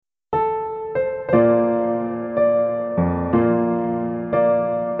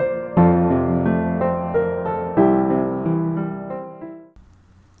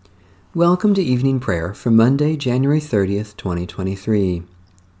Welcome to evening prayer for Monday, January 30th, 2023.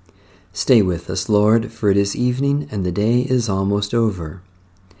 Stay with us, Lord, for it is evening and the day is almost over.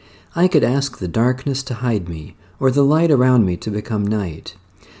 I could ask the darkness to hide me, or the light around me to become night.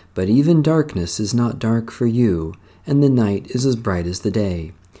 But even darkness is not dark for you, and the night is as bright as the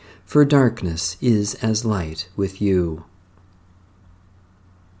day, for darkness is as light with you.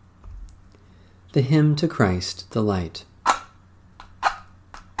 The Hymn to Christ the Light.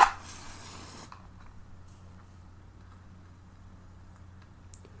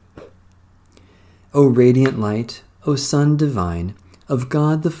 O radiant light, O Sun divine, of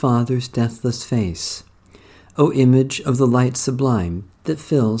God the Father's deathless face, O image of the light sublime that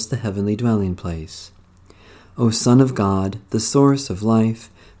fills the heavenly dwelling place. O Son of God, the source of life,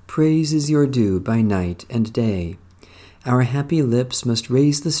 praise is your due by night and day. Our happy lips must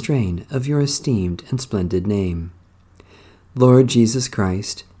raise the strain of your esteemed and splendid name. Lord Jesus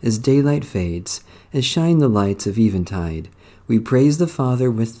Christ, as daylight fades, as shine the lights of eventide, we praise the Father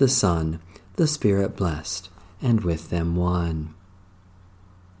with the Son, the Spirit blessed, and with them one.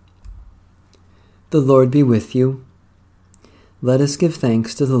 The Lord be with you. Let us give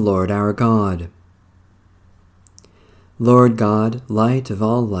thanks to the Lord our God. Lord God, light of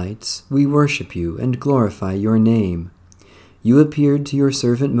all lights, we worship you and glorify your name. You appeared to your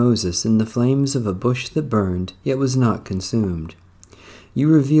servant Moses in the flames of a bush that burned, yet was not consumed. You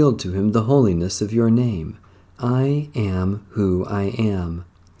revealed to him the holiness of your name. I am who I am.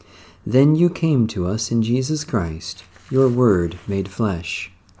 Then you came to us in Jesus Christ, your Word made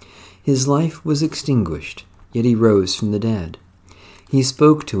flesh. His life was extinguished, yet he rose from the dead. He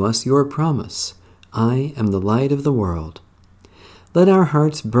spoke to us your promise, I am the light of the world. Let our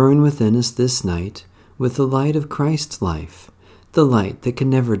hearts burn within us this night with the light of Christ's life, the light that can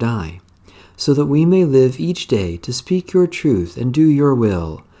never die, so that we may live each day to speak your truth and do your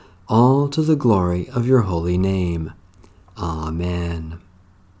will, all to the glory of your holy name. Amen.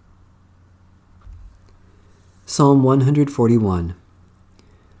 Psalm 141.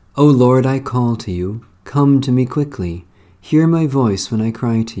 O Lord, I call to you. Come to me quickly. Hear my voice when I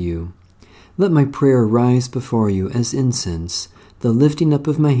cry to you. Let my prayer rise before you as incense, the lifting up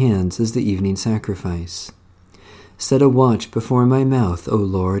of my hands as the evening sacrifice. Set a watch before my mouth, O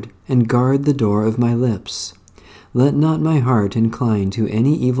Lord, and guard the door of my lips. Let not my heart incline to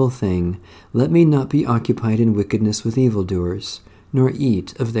any evil thing. Let me not be occupied in wickedness with evildoers, nor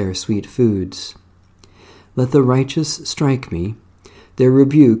eat of their sweet foods. Let the righteous strike me. Their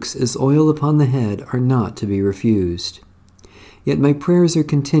rebukes as oil upon the head are not to be refused. Yet my prayers are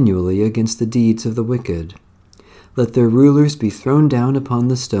continually against the deeds of the wicked. Let their rulers be thrown down upon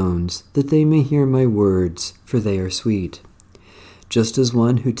the stones, that they may hear my words, for they are sweet. Just as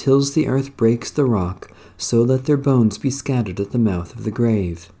one who tills the earth breaks the rock, so let their bones be scattered at the mouth of the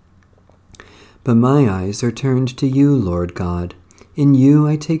grave. But my eyes are turned to you, Lord God. In you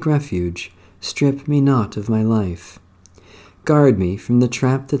I take refuge. Strip me not of my life. Guard me from the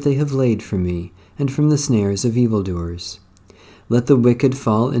trap that they have laid for me, and from the snares of evildoers. Let the wicked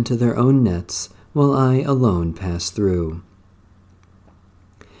fall into their own nets, while I alone pass through.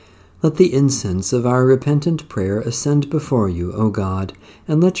 Let the incense of our repentant prayer ascend before you, O God,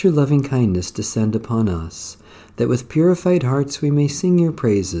 and let your loving kindness descend upon us, that with purified hearts we may sing your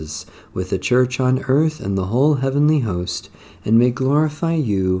praises, with the church on earth and the whole heavenly host, and may glorify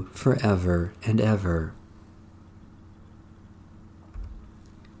you forever and ever.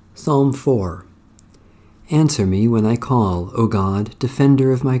 Psalm 4. Answer me when I call, O God,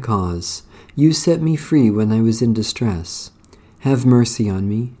 defender of my cause. You set me free when I was in distress. Have mercy on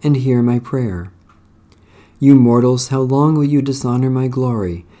me, and hear my prayer. You mortals, how long will you dishonor my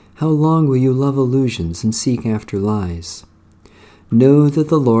glory? How long will you love illusions and seek after lies? Know that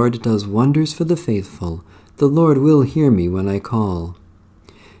the Lord does wonders for the faithful. The Lord will hear me when I call.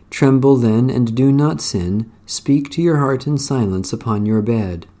 Tremble then and do not sin. Speak to your heart in silence upon your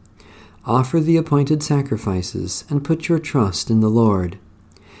bed. Offer the appointed sacrifices, and put your trust in the Lord.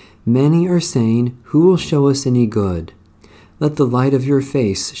 Many are saying, who will show us any good? Let the light of your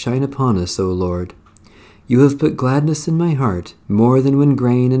face shine upon us, O Lord. You have put gladness in my heart, more than when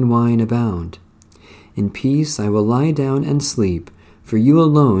grain and wine abound. In peace I will lie down and sleep, for you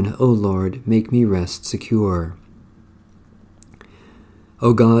alone, O Lord, make me rest secure.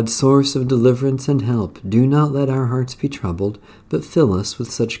 O God, source of deliverance and help, do not let our hearts be troubled, but fill us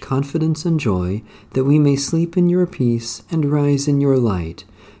with such confidence and joy that we may sleep in your peace and rise in your light,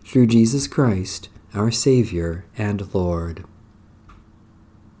 through Jesus Christ, our Savior and Lord.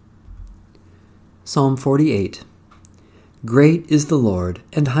 Psalm 48. Great is the Lord,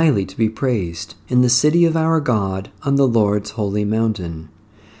 and highly to be praised, in the city of our God, on the Lord's holy mountain.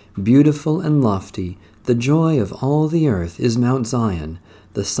 Beautiful and lofty, the joy of all the earth is Mount Zion,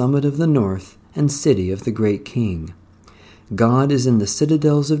 the summit of the north and city of the great King. God is in the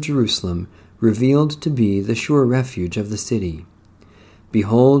citadels of Jerusalem, revealed to be the sure refuge of the city.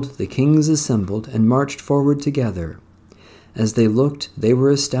 Behold, the kings assembled and marched forward together. As they looked, they were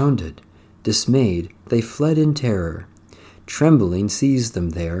astounded. Dismayed, they fled in terror. Trembling seized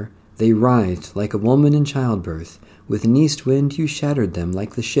them there. They writhed like a woman in childbirth. With an east wind you shattered them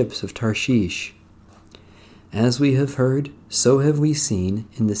like the ships of Tarshish. As we have heard, so have we seen,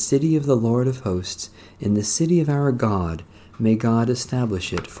 in the city of the Lord of hosts, in the city of our God. May God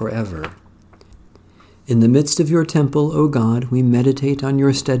establish it forever. In the midst of your temple, O God, we meditate on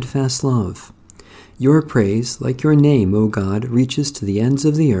your steadfast love. Your praise, like your name, O God, reaches to the ends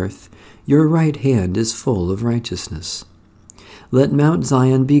of the earth. Your right hand is full of righteousness. Let Mount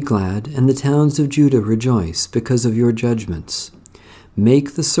Zion be glad, and the towns of Judah rejoice because of your judgments.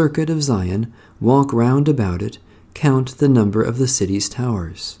 Make the circuit of Zion, walk round about it, count the number of the city's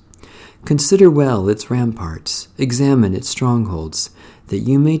towers. Consider well its ramparts, examine its strongholds, that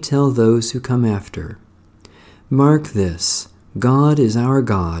you may tell those who come after. Mark this, God is our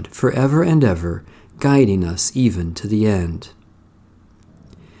God forever and ever, guiding us even to the end.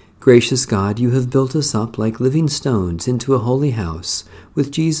 Gracious God, you have built us up like living stones into a holy house,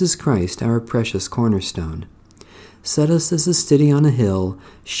 with Jesus Christ our precious cornerstone. Set us as a city on a hill,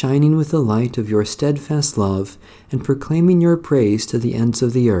 shining with the light of your steadfast love, and proclaiming your praise to the ends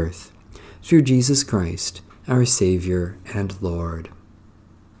of the earth, through Jesus Christ, our Savior and Lord.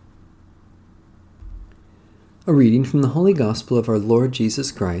 A reading from the Holy Gospel of our Lord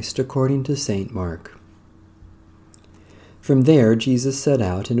Jesus Christ according to St. Mark. From there Jesus set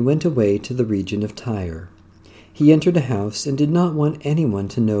out and went away to the region of Tyre. He entered a house and did not want anyone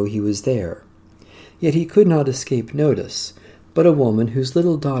to know he was there. Yet he could not escape notice, but a woman whose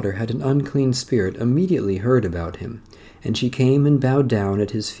little daughter had an unclean spirit immediately heard about him, and she came and bowed down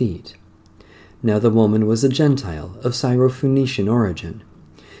at his feet. Now the woman was a Gentile of Syrophoenician origin.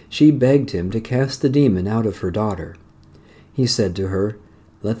 She begged him to cast the demon out of her daughter. He said to her,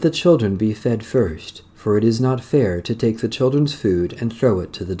 "Let the children be fed first, for it is not fair to take the children's food and throw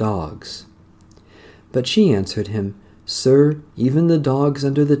it to the dogs." But she answered him, "Sir, even the dogs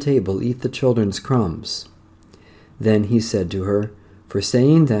under the table eat the children's crumbs." Then he said to her, "For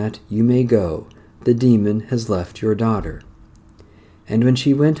saying that, you may go. The demon has left your daughter." And when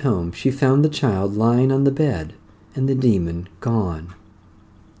she went home, she found the child lying on the bed, and the demon gone.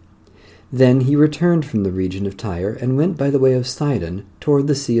 Then he returned from the region of Tyre and went by the way of Sidon toward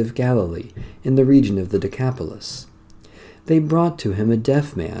the Sea of Galilee, in the region of the Decapolis. They brought to him a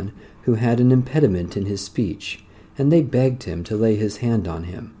deaf man who had an impediment in his speech, and they begged him to lay his hand on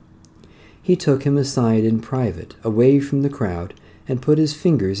him. He took him aside in private, away from the crowd, and put his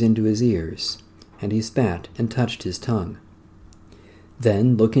fingers into his ears, and he spat and touched his tongue.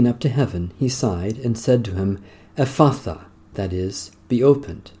 Then, looking up to heaven, he sighed and said to him, "Ephphatha," that is, "be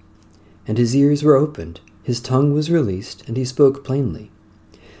opened." And his ears were opened, his tongue was released, and he spoke plainly.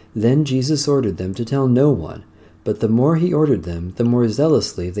 Then Jesus ordered them to tell no one, but the more he ordered them, the more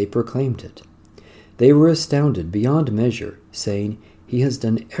zealously they proclaimed it. They were astounded beyond measure, saying, "He has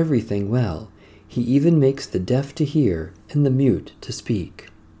done everything well. He even makes the deaf to hear and the mute to speak."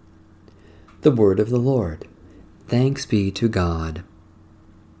 The word of the Lord. Thanks be to God.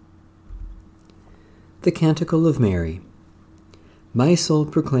 The Canticle of Mary. My soul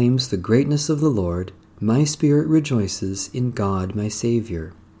proclaims the greatness of the Lord. My spirit rejoices in God my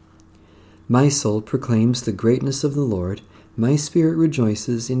Savior. My soul proclaims the greatness of the Lord. My spirit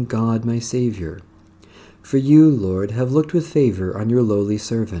rejoices in God my Savior. For you, Lord, have looked with favor on your lowly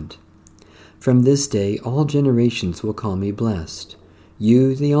servant. From this day all generations will call me blessed.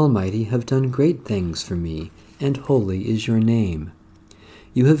 You, the Almighty, have done great things for me, and holy is your name.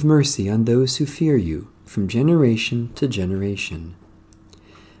 You have mercy on those who fear you, from generation to generation.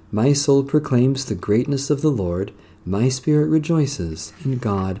 My soul proclaims the greatness of the Lord. My spirit rejoices in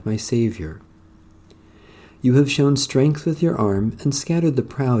God my Savior. You have shown strength with your arm and scattered the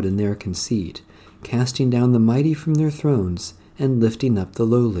proud in their conceit, casting down the mighty from their thrones and lifting up the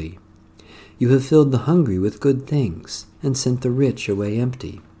lowly. You have filled the hungry with good things and sent the rich away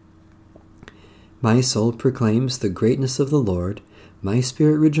empty. My soul proclaims the greatness of the Lord. My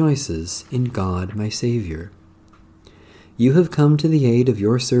spirit rejoices in God my Savior. You have come to the aid of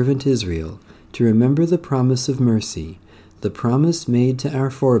your servant Israel, to remember the promise of mercy, the promise made to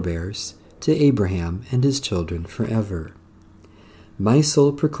our forebears, to Abraham and his children forever. My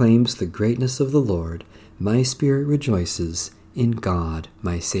soul proclaims the greatness of the Lord. My spirit rejoices in God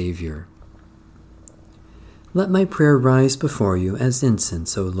my Savior. Let my prayer rise before you as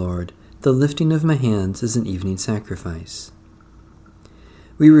incense, O Lord, the lifting of my hands as an evening sacrifice.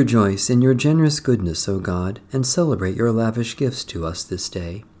 We rejoice in your generous goodness, O God, and celebrate your lavish gifts to us this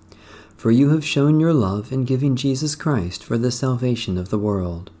day. For you have shown your love in giving Jesus Christ for the salvation of the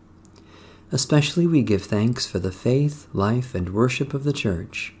world. Especially we give thanks for the faith, life, and worship of the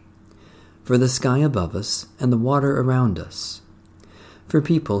Church, for the sky above us and the water around us, for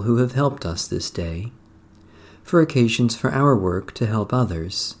people who have helped us this day, for occasions for our work to help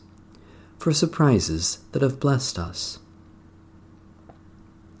others, for surprises that have blessed us.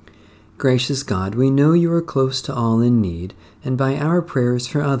 Gracious God, we know you are close to all in need, and by our prayers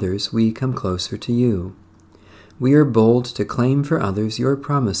for others we come closer to you. We are bold to claim for others your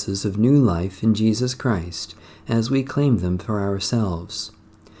promises of new life in Jesus Christ, as we claim them for ourselves.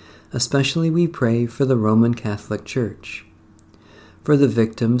 Especially we pray for the Roman Catholic Church, for the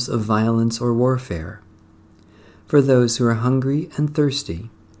victims of violence or warfare, for those who are hungry and thirsty,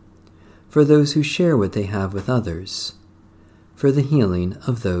 for those who share what they have with others, for the healing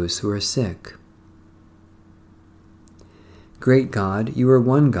of those who are sick. Great God, you are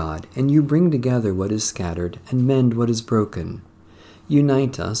one God, and you bring together what is scattered and mend what is broken.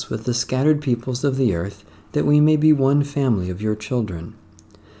 Unite us with the scattered peoples of the earth, that we may be one family of your children.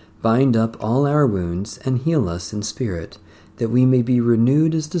 Bind up all our wounds and heal us in spirit, that we may be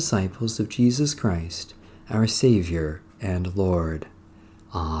renewed as disciples of Jesus Christ, our Savior and Lord.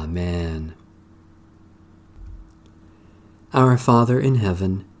 Amen. Our Father in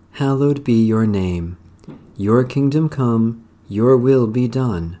heaven, hallowed be your name. Your kingdom come, your will be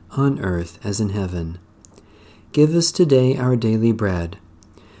done, on earth as in heaven. Give us today our daily bread.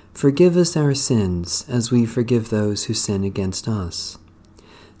 Forgive us our sins, as we forgive those who sin against us.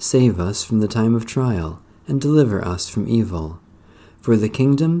 Save us from the time of trial, and deliver us from evil. For the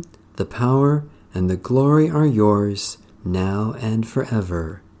kingdom, the power, and the glory are yours, now and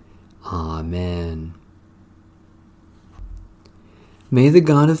forever. Amen. May the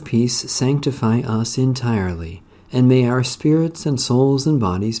God of peace sanctify us entirely, and may our spirits and souls and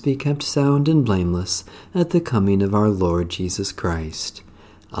bodies be kept sound and blameless at the coming of our Lord Jesus Christ.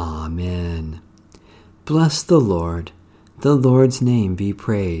 Amen. Bless the Lord. The Lord's name be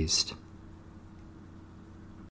praised.